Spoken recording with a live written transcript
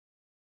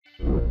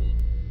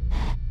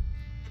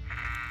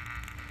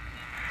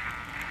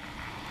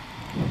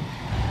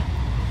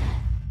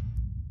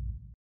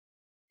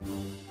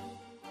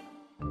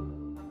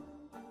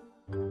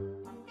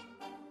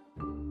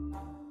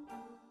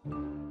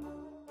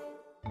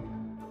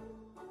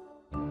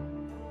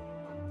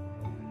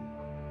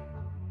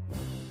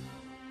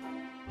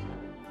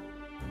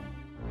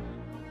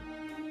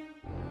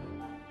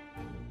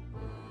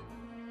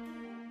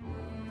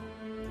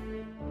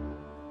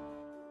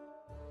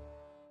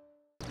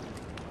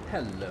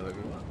Hello,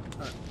 everyone.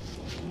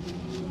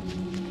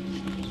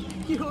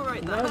 You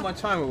alright there? No, my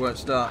timer won't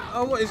start.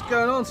 Oh, what is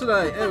going on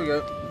today? There we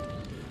go.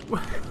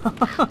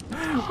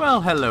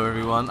 Well, hello,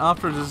 everyone.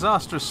 After a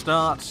disastrous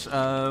start,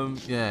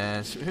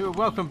 yes,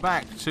 welcome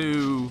back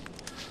to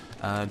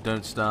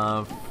Don't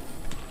Starve.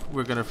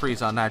 We're going to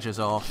freeze our Nadgers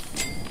off.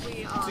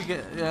 We are. To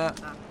get,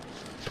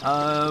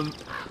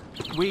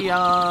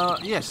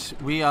 yes,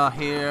 we are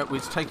here.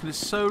 It's taken us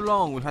so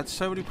long. We've had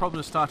so many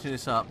problems starting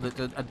this up that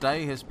a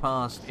day has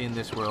passed in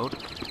this world,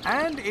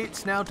 and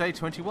it's now day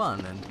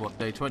 21. And what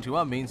day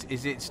 21 means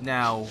is it's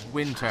now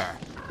winter.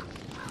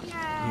 Yay!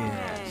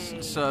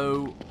 Yes.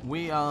 So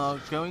we are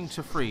going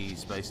to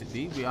freeze.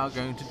 Basically, we are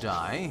going to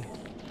die.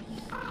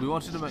 We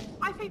wanted to make.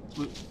 I think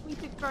we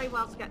did very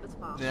well to get this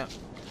far. Yeah.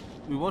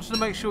 We wanted to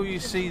make sure you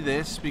see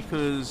this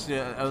because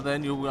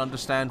then you'll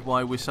understand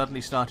why we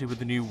suddenly started with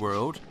the new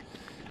world.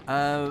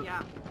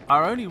 Yeah.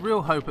 Our only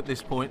real hope at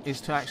this point is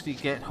to actually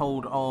get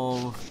hold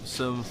of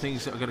some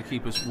things that are going to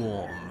keep us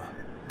warm.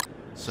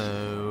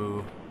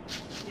 So,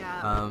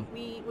 yeah,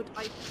 we would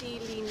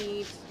ideally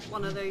need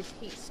one of those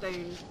heat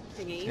stone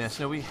thingies. yeah,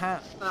 so we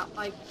have. But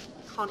I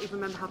can't even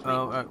remember how to make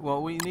one.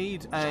 Well, we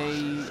need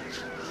a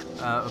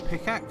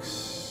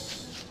pickaxe.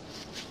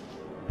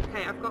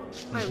 Okay, I've got.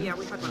 Oh yeah,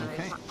 we had one of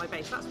those at my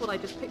base. That's what I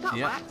just picked up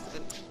by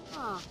accident.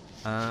 Ah.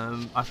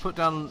 I put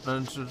down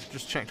and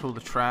just checked all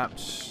the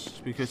traps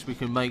because we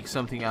can make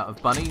something out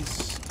of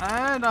bunnies,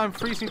 and I'm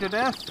freezing to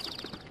death.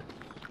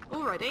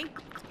 Already?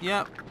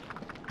 Yep.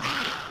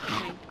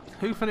 Okay.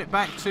 Hoofing it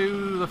back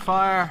to the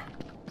fire.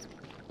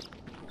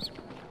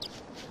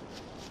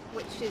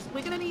 Which is,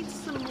 we're going to need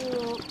some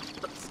more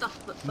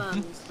stuff that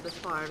burns for this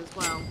fire as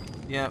well.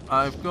 Yep,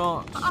 I've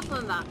got. But other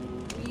than that,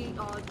 we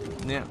are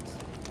doing. Yep.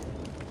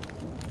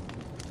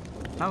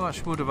 How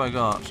much wood have I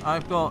got?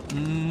 I've got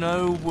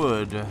no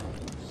wood. No,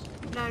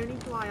 neither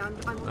do I. I'm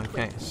on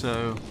Okay, twig.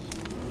 so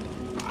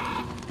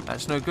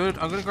that's no good.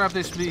 I'm going to grab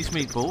these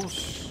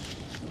meatballs.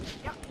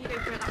 Yep, you go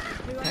for it.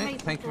 Okay,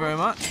 thank you very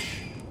much.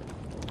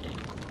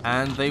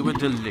 And they were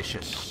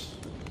delicious.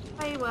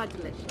 They were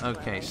delicious.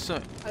 Okay, were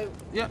so oh,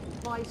 yep.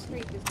 My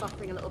stream is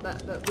buffering a little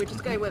bit, but we'll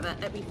just go with it.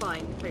 It'll be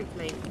fine,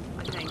 hopefully.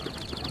 I think.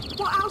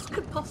 What else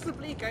could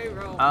possibly go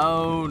wrong?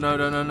 Oh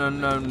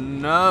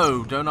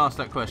no! Don't ask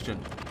that question.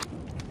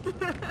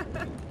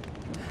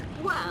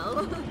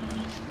 Well.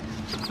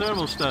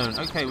 Thermal stone.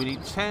 Okay, we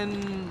need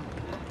 10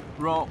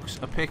 rocks,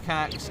 a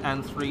pickaxe,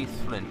 and 3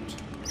 flint.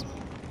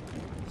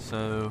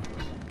 So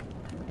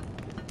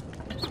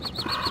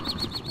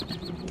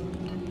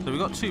we've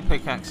got 2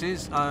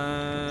 pickaxes,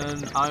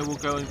 and I will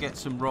go and get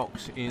some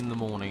rocks in the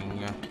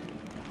morning.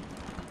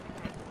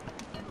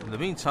 In the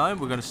meantime,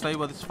 we're going to stay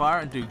by this fire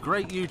and do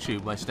great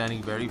YouTube by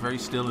standing very, very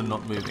still and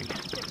not moving.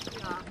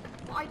 Yeah.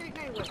 Well, I don't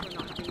know whether or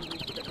not I'm doing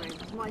YouTube at the moment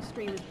because my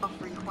stream is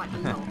buffering quite a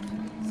lot.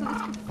 So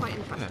this could be quite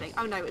interesting. Yes.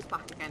 Oh no, it's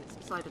back again. It's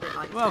decided it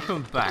likes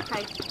Welcome back.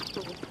 Okay,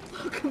 cool.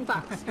 Welcome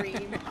back,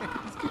 stream.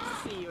 It's good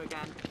to see you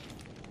again.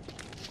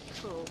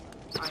 Cool.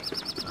 Right.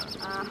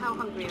 How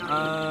hungry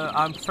are you?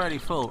 I'm fairly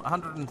full.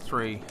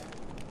 103. Okay,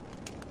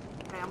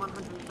 I'm on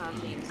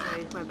 113, so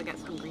whoever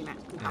gets hungry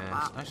next can have Yes.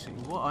 that. Actually,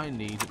 what I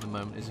need at the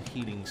moment is a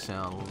healing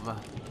salve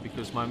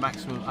because my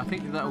maximum. I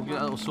think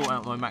that'll sort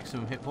out my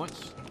maximum hit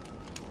points.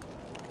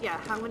 Yeah,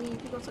 how many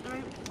have you got at the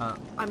moment?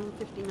 I'm on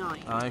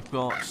 59. I've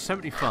got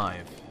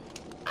 75.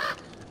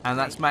 And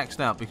that's maxed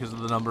out because of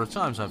the number of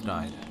times I've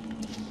died.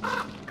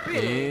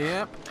 Really?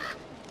 Yep.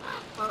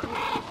 Well, we're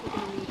going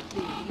to need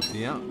these.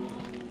 Yep.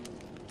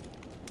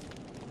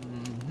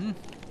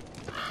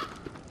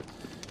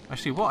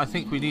 Actually, what I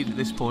think we need at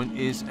this point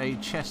is a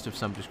chest of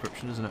some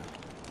description, isn't it?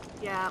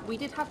 Yeah, we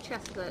did have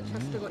Chester.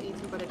 Chester got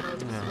eaten by the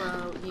dogs as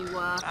well. You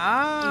were.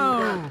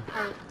 Oh!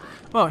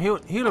 Well,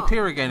 he'll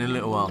appear again in a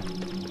little while.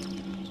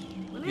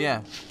 Will he?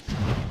 Yeah.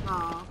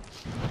 Aw,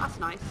 that's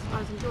nice. I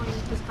was enjoying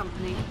his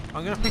company.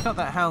 I'm going to pick up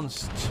that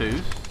hound's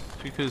tooth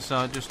because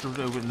I'm just a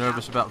little bit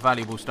nervous about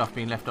valuable stuff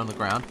being left on the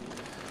ground.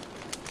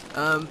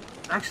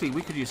 Actually,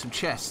 we could use some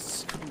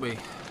chests, couldn't we?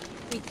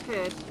 We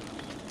could.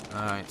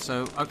 Alright,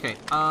 so, okay,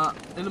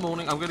 in the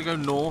morning I'm going to go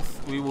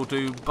north. We will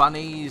do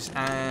bunnies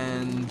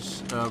and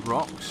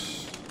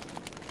rocks.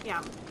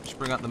 Yeah. Just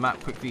bring up the map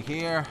quickly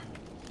here.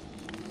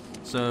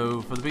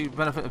 So, for the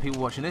benefit of people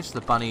watching this,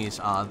 the bunnies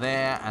are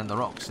there, and the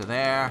rocks are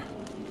there.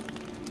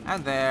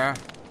 And there,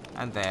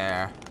 and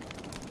there,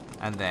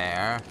 and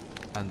there,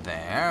 and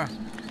there,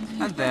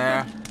 and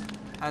there,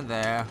 and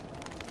there,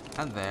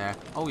 and there.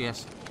 Oh,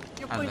 yes.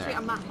 You're And pointing there.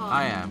 at a map, aren't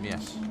I you? am,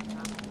 yes.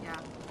 Yeah.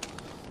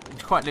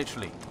 Quite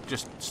literally.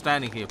 Just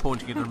standing here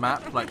pointing at a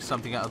map like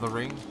something out of the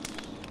ring.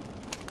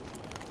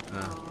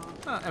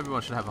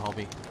 Everyone should have a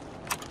hobby.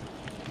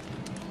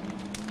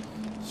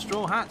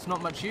 Straw hats,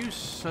 not much use,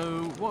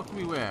 so what can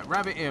we wear?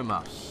 Rabbit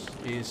earmuffs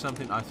is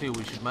something I feel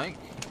we should make.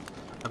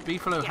 A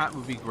beefalo hat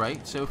would be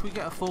great, so if we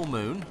get a full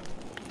moon,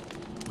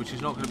 which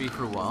is not going to be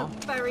for a while.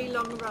 It's a very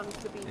long run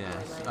to beefalo.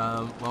 Yes,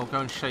 well, go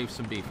and shave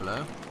some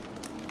beefalo.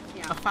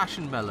 Yeah. A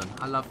fashion melon.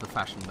 I love the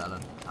fashion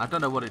melon. I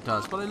don't know what it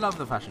does, but I love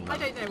the fashion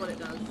melon. I don't know what it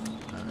does.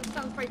 It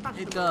sounds very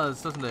fashionable. It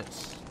does, doesn't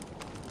it?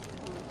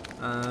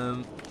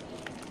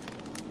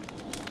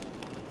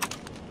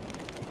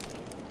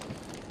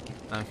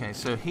 Okay,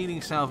 so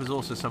healing salve is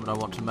also something I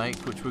want to make,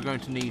 which we're going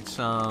to need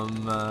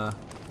some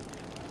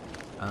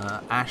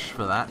ash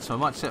for that. So I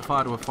might set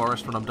fire to a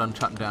forest when I'm done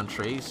cutting down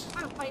trees.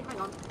 Oh, wait,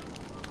 hang on.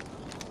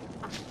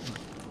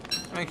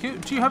 Thank you.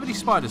 Do you have any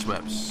spider's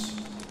webs?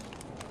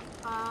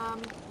 I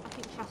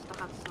think Chester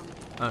has some.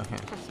 Okay.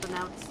 Chester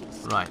now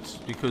deceased. Right,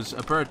 because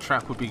a bird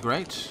trap would be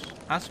great.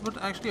 As would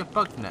actually a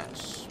bug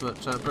net,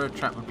 but a bird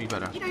trap would be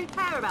better. You don't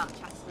care about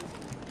Chester's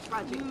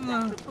tragic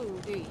death at all,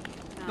 do you?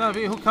 No,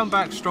 but he'll come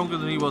back stronger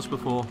than he was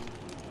before.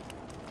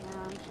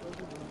 Yeah, I'm sure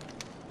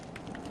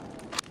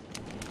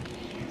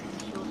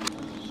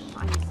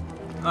he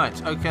will.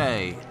 Right,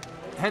 okay.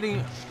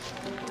 Heading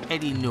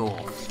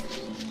north.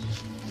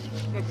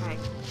 Okay.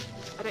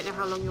 I don't know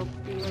how long you'll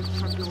be able to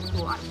have yours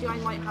for. Actually, I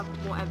might have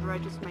whatever I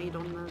just made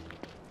on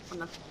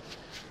the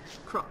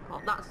crock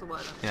pot. That's the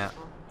word. Yeah.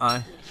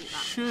 I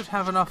should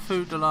have enough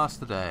food to last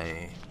the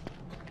day.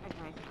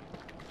 Okay.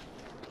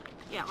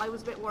 Yeah, I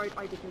was a bit worried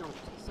I did not,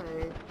 so...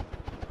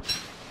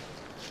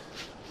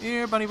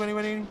 Here, bunny, bunny,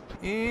 bunny.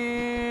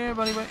 Here,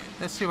 bunny, bunny.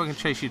 Let's see if I can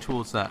chase you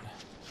towards that.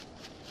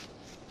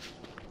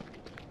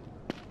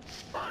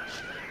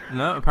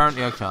 No,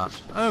 apparently I can't.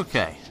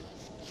 Okay.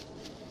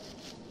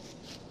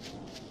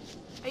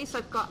 At least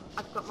I've got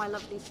my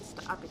lovely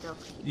sister Abigail.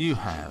 You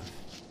have.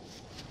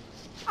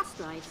 That's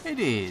nice. It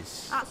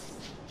is.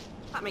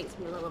 That makes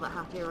me a little bit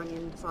happier on the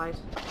inside.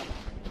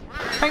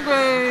 Penguin!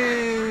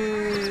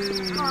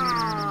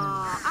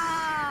 Aww,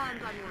 and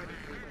I'm already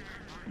free.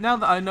 Now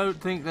that I don't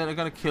think that they're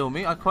going to kill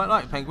me, I quite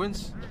like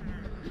penguins.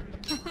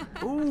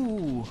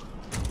 Ooh.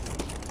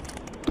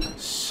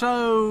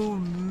 So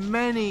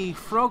many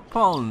frog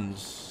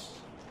ponds.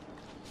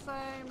 So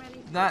many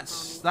frog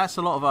That's ponds.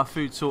 a lot of our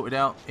food sorted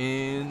out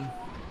in...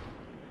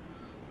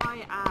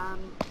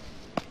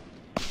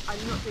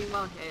 I'm not doing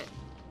well here.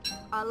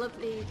 Our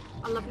lovely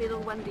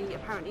little Wendy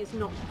apparently is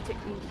not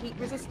particularly heat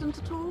resistant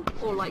at all,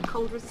 or like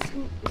cold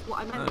resistant is what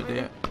I meant. Oh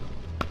dear.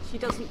 She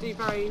doesn't do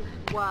very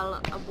well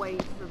away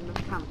from the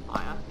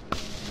campfire,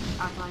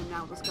 as I'm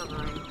now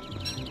discovering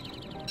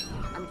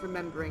and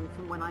remembering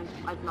from when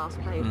I've last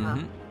played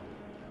her.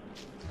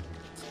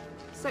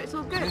 So it's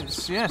all good.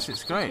 Yes,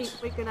 it's great. I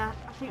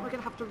think we're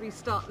gonna have to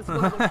restart this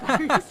world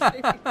very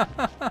soon.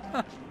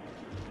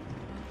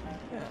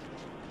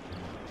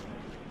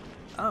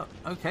 Oh,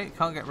 okay.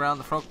 Can't get round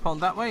the frog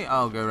pond that way.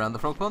 I'll go round the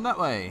frog pond that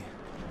way.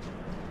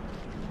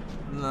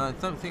 No, I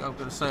don't think I'm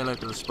going to say hello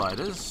to the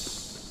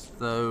spiders,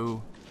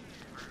 though.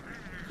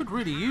 Could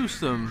really use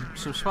some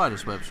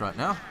spiders' webs right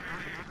now.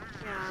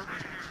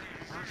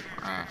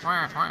 Yeah.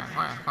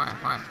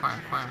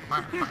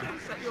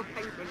 Set your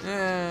penguin.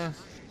 Yes.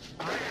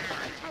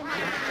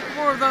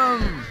 More of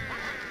them.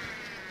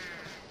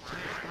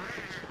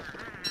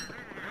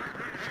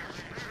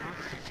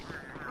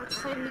 I had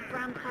so many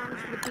grand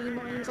plans for the bee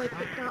mines I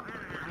picked up.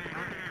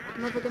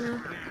 Never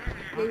gonna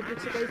be able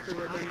to go through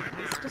with them.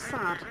 It's just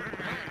sad.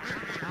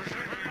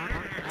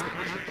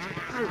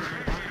 Oh,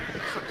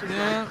 such a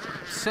Yeah.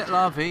 C'est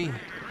la vie.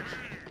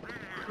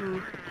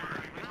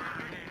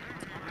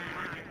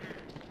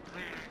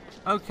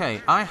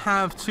 Okay, I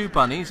have 2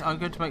 bunnies. I'm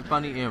going to make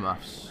bunny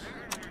earmuffs.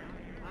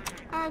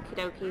 Okie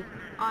dokie.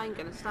 I'm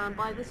gonna stand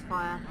by this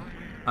fire.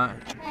 I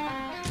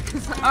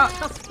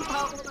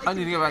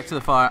need to get back to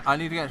the fire. I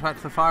need to get back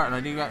to the fire, and I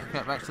need to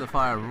get back to the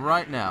fire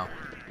right now.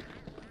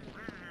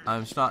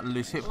 I'm starting to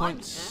lose hit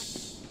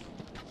points.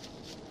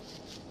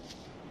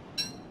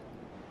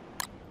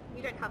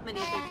 You don't have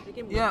many of those to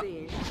begin with, Yeah. do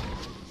you?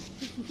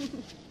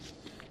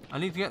 I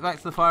need to get back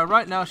to the fire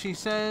right now, she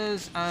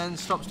says, and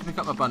stops to pick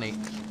up a bunny.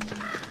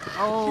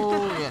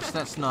 Oh, yes,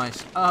 that's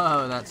nice.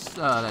 Oh, that's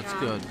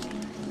good.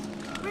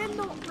 We're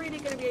not really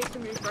going to be able to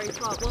move very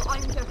far. Well,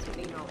 I'm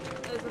definitely not.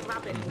 There's a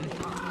rabbit in the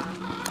park.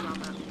 I'm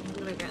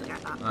going to go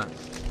get that. Right.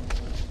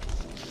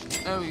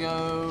 There we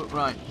go.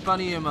 Right,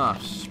 bunny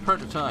earmuffs.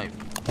 Prototype.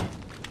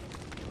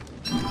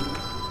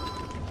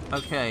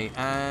 Okay,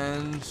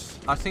 and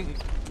I think...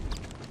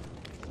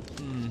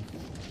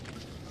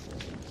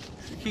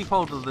 keep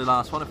hold of the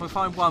last one. If we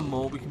find one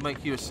more, we can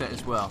make you a set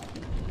as well.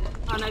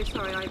 Oh no,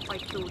 sorry, I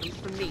killed you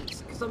for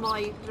meat. Because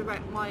my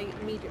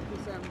immediate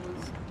concern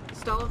was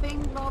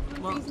starving rather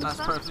than Well, freezing that's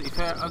stuff. perfectly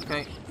fair.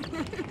 Okay.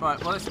 Right.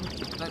 Well,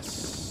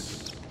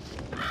 let's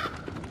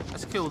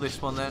kill this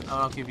one then, and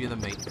I'll give you the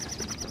meat.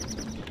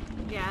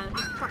 Yeah,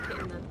 just chuck it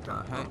in the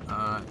truck. Okay. All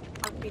right.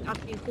 I've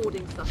been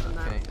hoarding stuff in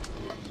there. Okay.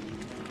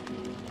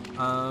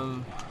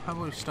 How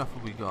much stuff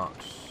have we got?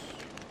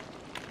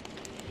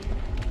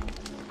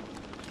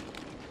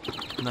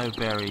 No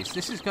berries.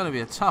 This is going to be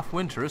a tough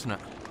winter, isn't it?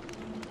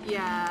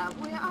 Yeah,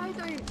 I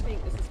don't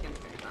think this is going to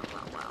go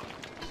that well.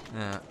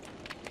 Yeah.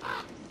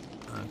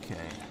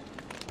 Okay.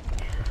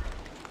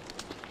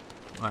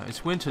 Right,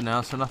 it's winter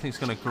now, so nothing's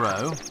going to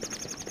grow.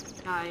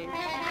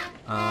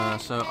 No.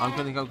 So I'm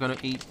going to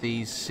eat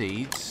these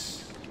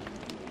seeds.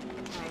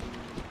 Okay.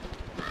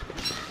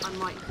 I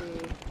might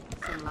do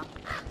similar.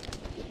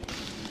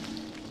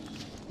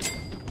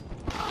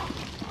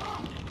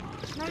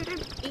 No,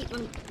 don't eat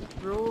them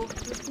raw.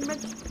 You're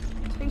meant to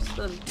toast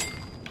them.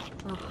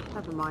 Oh,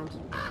 never mind.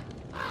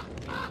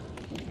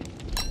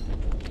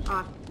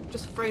 I've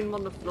just thrown them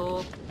on the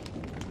floor.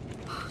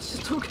 It's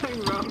just all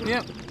going wrong.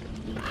 Yep.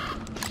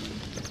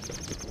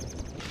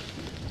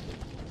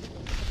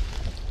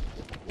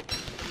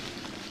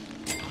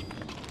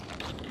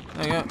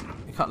 There you go.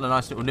 A couple of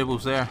nice little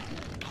nibbles there.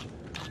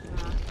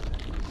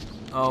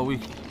 Oh,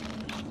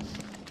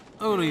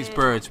 these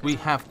birds. We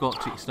have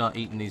got to start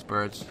eating these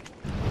birds.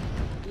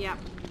 Yep.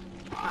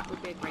 That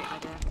would be a great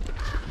idea.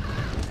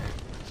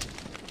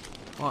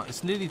 Well,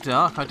 it's nearly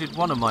dark. I did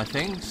one of my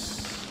things.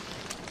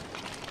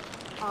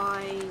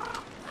 I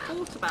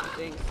thought about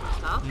doing some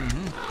stuff.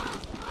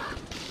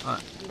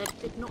 Right. And then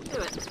did not do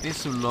it. Here's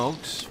some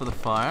logs for the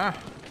fire.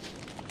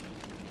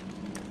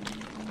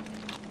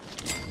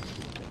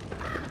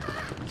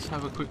 Let's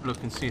have a quick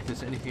look and see if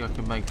there's anything I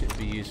can make that would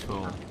be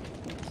useful.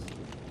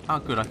 Oh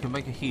good, I can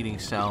make a healing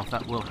salve.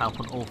 That will help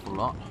an awful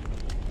lot.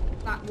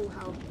 That will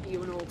help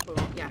you an awful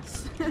lot,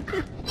 yes.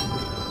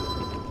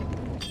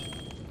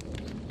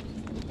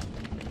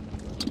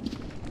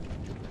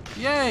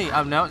 Yay!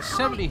 I'm now at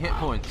 70 hit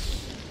points.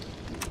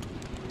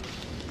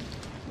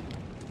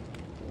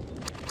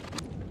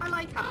 I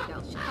like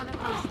Abigail. She kind of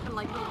has kind of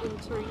like a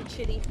wintry,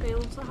 chilly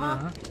feel to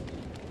her.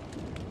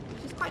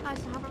 She's quite nice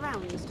to have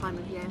around this time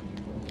of year.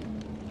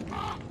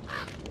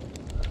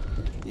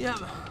 Yep.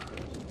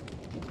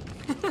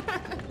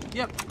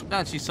 Yep.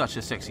 And she's such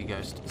a sexy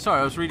ghost. Sorry,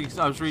 I was reading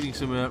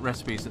some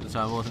recipes at the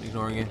time. I wasn't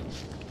ignoring you.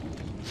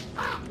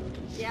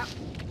 Yep.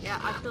 Yeah,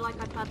 I feel like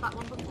I've heard that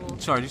one before.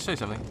 Sorry, did you say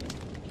something?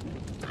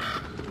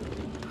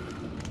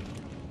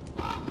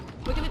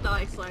 We're gonna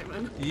die,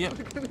 Simon. Yep.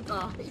 We're gonna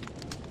die.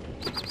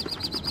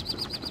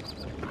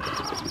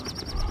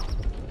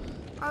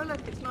 Oh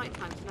look, it's night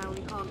time, so now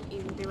we can't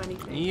even do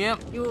anything.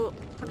 Yep. You're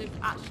kind of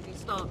actually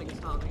starving,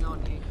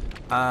 aren't you?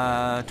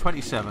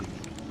 27. Yes.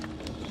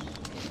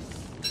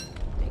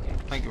 There you go.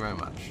 Thank you very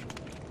much.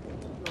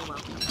 You're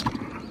welcome.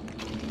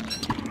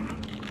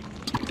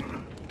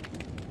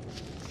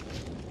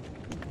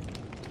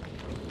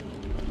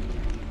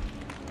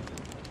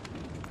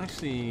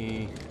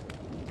 Actually,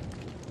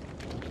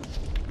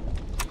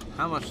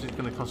 how much is it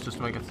going to cost us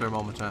to make a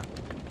thermometer?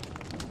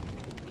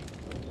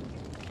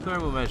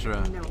 Thermal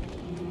measurer. No.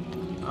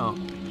 Oh,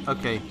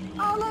 okay.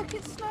 Oh look,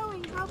 it's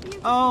snowing. How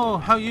beautiful. Oh,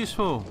 how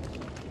useful.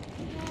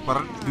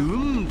 Yeah.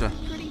 Doomed.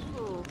 Pretty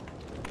cool.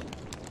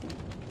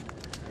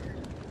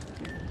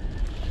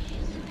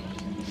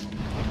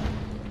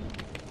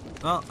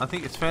 Well, I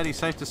think it's fairly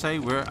safe to say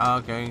we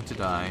are going to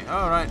die.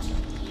 Alright.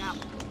 Yeah,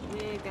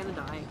 we're gonna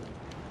die.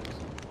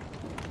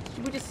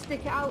 Should we just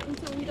stick it out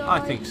until we die? I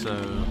think so.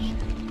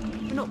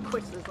 We're not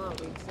quitters, are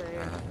we? So.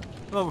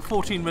 Well, we're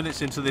 14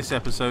 minutes into this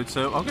episode,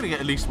 so I'm going to get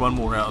at least one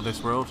more out of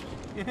this world.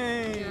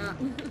 Yay! Yeah.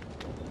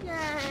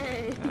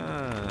 Yay!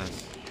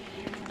 Yes.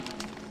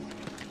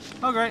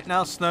 Oh great,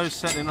 now snow's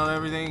settling on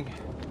everything.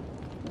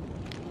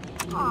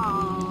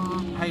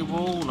 Aww. Hay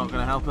wall, not going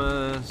to help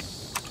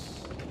us.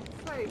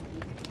 So beautiful.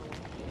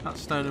 Cut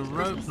stone and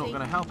rope, not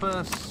going to help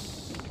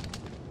us.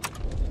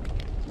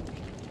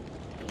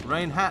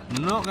 Rain hat,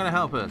 not going to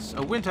help us.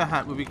 A winter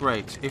hat would be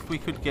great if we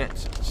could get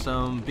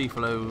some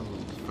beefalo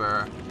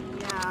fur.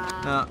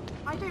 Yeah. No.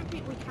 I don't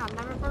think we can.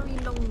 They're a very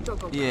long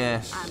jog away.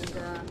 Yes. And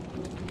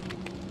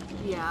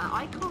yeah,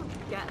 I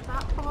can't get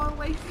that far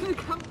away from the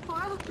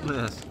campfire.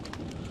 Yes.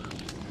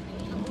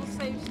 I'm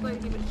also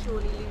slowly but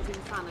surely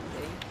losing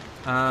sanity.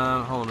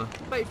 Hold on.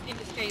 Both in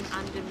this game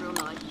and in real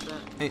life,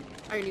 but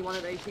only one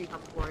of those you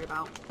have to worry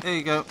about. There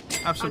you go.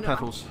 Have some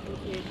petals.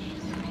 Thank you.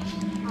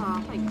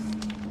 Ah, thanks.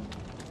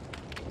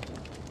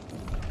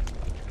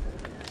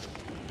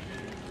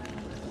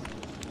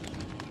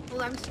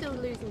 Well, I'm still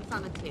losing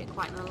sanity at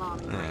quite an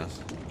alarming rate. Yes.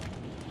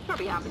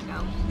 Probably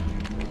Abigail.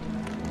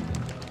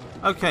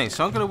 Okay,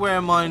 so I'm going to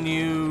wear my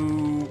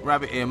new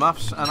rabbit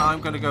earmuffs, and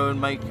I'm going to go and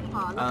make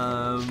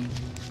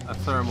a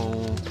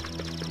thermal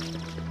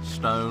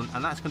stone,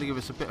 and that's going to give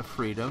us a bit of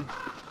freedom.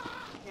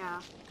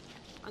 Yeah.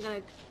 I'm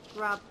going to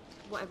grab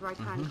whatever I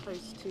can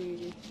close to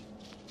the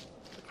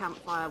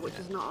campfire, which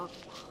is not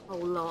a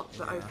whole lot,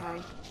 but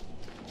okay.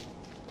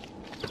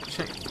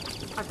 Check.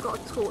 I've got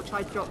a torch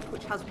I dropped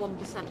which has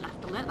 1%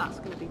 left on it. That's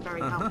going to be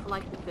very helpful. I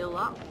can fill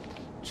up.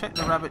 Check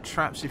the rabbit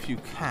traps if you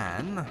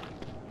can.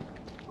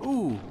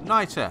 Ooh,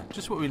 niter,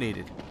 just what we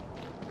needed.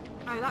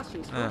 Oh, that's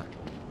useful.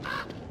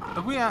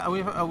 Have we?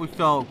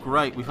 Oh,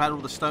 great! We've had all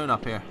the stone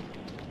up here.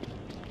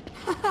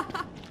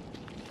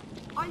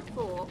 I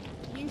thought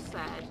you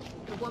said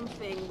the one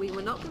thing we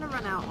were not going to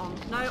run out on.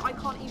 No, I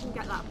can't even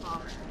get that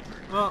far.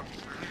 Well,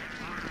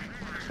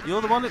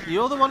 you're the one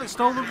that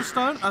stole all the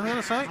stone. I'm going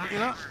to say, you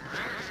know,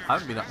 I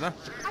haven't been up there.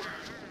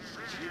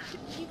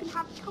 You can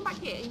come back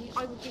here, and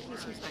I will give you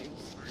some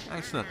stones.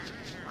 Excellent.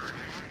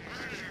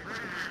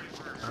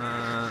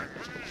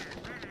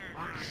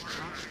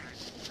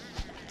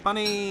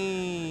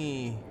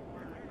 Bunny.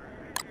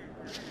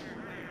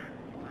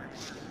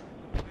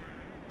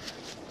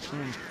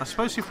 I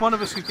suppose if one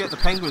of us could get the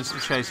penguins to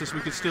chase us,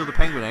 we could steal the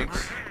penguin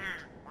eggs.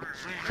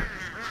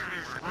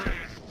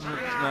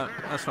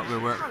 that's not going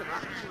to work. Part of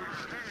that.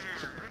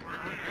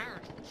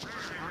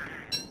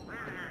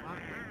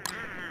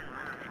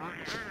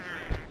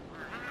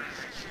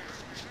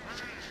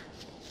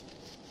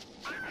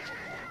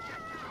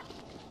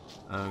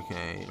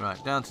 Okay,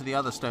 right, down to the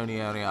other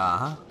stony area,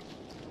 huh?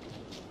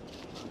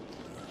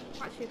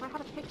 Actually, if I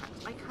had a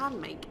pickaxe, I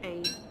can make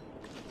a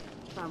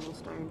thermal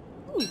stone.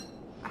 Ooh,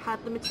 I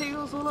had the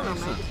materials all along, I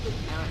Excellent. just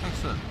didn't know it.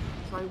 Excellent.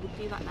 So I would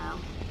do that now.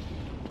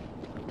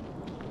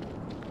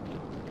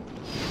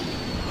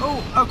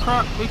 Oh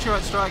crap,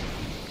 meteorite strike.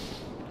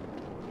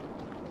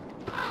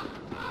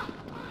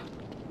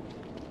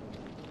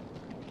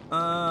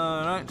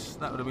 Right,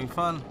 that would have been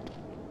fun.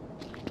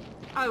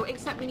 Oh,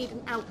 except we need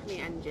an alchemy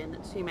engine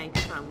to make a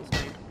thermal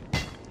stone.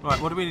 Right,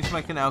 what do we need to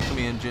make an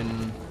alchemy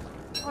engine?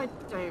 I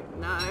don't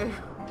know.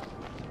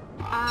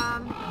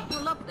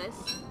 You'll love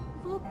this.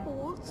 4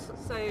 boards,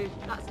 so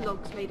that's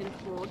logs made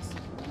into boards.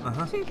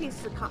 2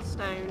 pieces of cut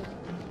stone,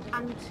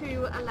 and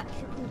 2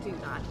 electrical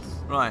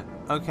doodads. Right,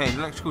 okay, the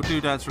electrical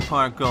doodads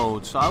require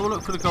gold, so I will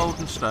look for the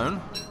golden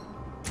stone.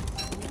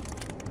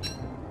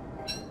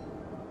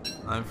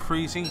 I'm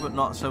freezing, but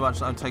not so much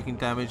that I'm taking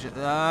damage,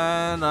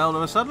 and all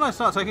of a sudden I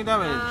start taking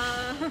damage.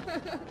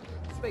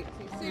 Spoke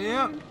too soon.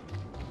 Yep.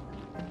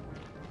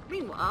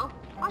 Meanwhile,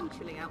 I'm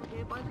chilling out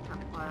here by the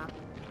campfire.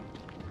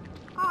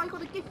 Oh, I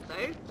got a gift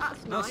though.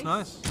 That's nice.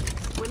 That's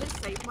nice. Will it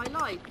save my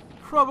life?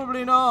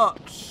 Probably not.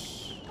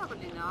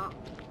 Probably not.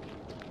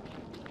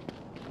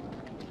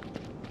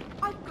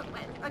 I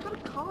got a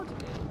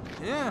cardigan.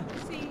 Yeah.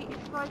 See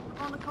if I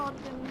put on a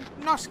cardigan.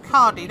 Nice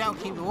cardi, that'll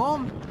keep you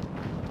warm.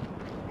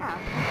 Yeah.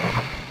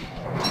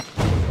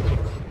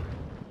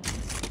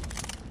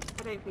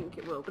 I don't think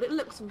it will, but it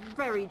looks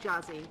very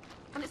jazzy.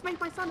 And it's made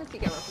my sanity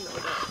go up a little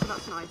bit, so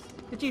that's nice.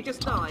 Did you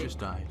just die? I just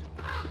died.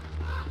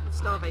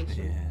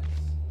 Starvation. Yes.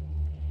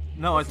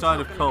 No, I This is died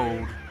not of gonna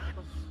cold. go.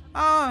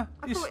 Ah!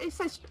 I thought it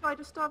says you died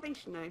of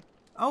starvation though.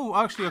 Oh,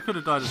 actually, I could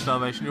have died of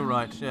starvation. You're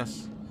right.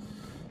 Yes.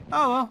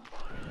 Oh well.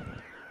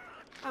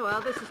 Oh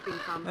well, this has been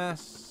fun.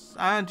 Yes.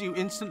 And you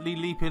instantly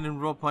leap in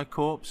and rob my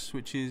corpse,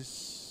 which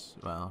is,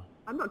 well.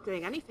 I'm not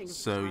doing anything.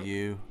 So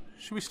you.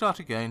 Should we start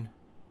again?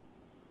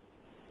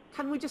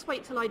 Can we just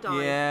wait till I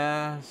die?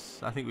 Yes.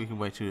 I think we can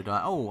wait till you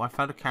die. Oh, I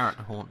found a carrot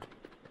to haunt.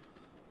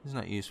 Isn't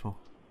that useful?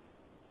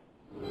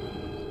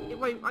 It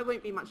won't. I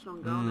won't be much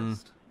longer.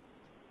 Honest.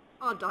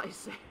 I'll die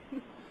soon.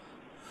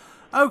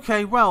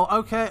 Okay, well,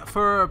 okay,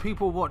 for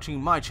people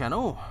watching my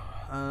channel,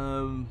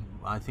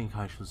 I think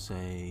I shall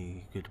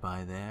say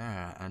goodbye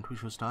there, and we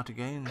shall start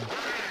again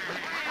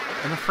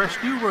in a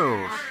fresh new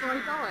world. After I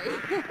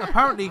die.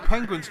 Apparently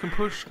penguins can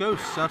push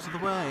ghosts out of the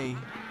way.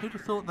 Who'd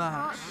have thought that?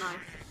 Oh, that's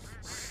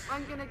nice.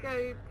 I'm gonna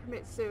go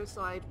commit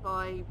suicide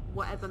by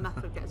whatever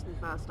method gets me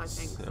first, I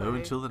think. So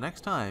until the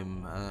next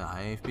time,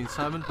 I've been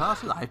Simon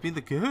Parsons. I've been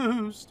the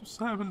ghost of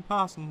Simon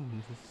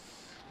Parsons.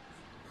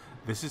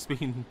 This has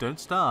been Don't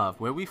Starve,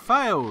 where we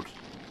failed.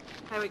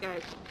 There we go.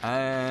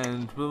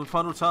 And for the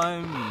final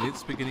time,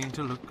 it's beginning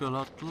to look a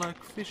lot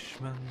like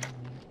Fishman.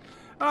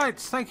 Alright,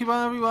 thank you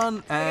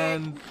everyone,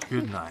 and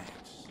good night.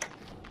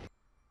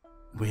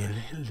 Well,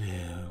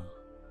 hello.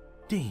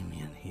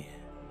 Damien here.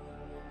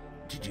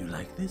 Did you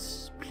like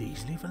this?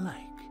 Please leave a like.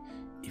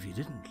 If you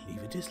didn't,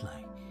 leave a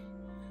dislike.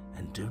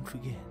 And don't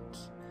forget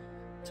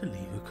to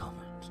leave a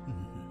comment.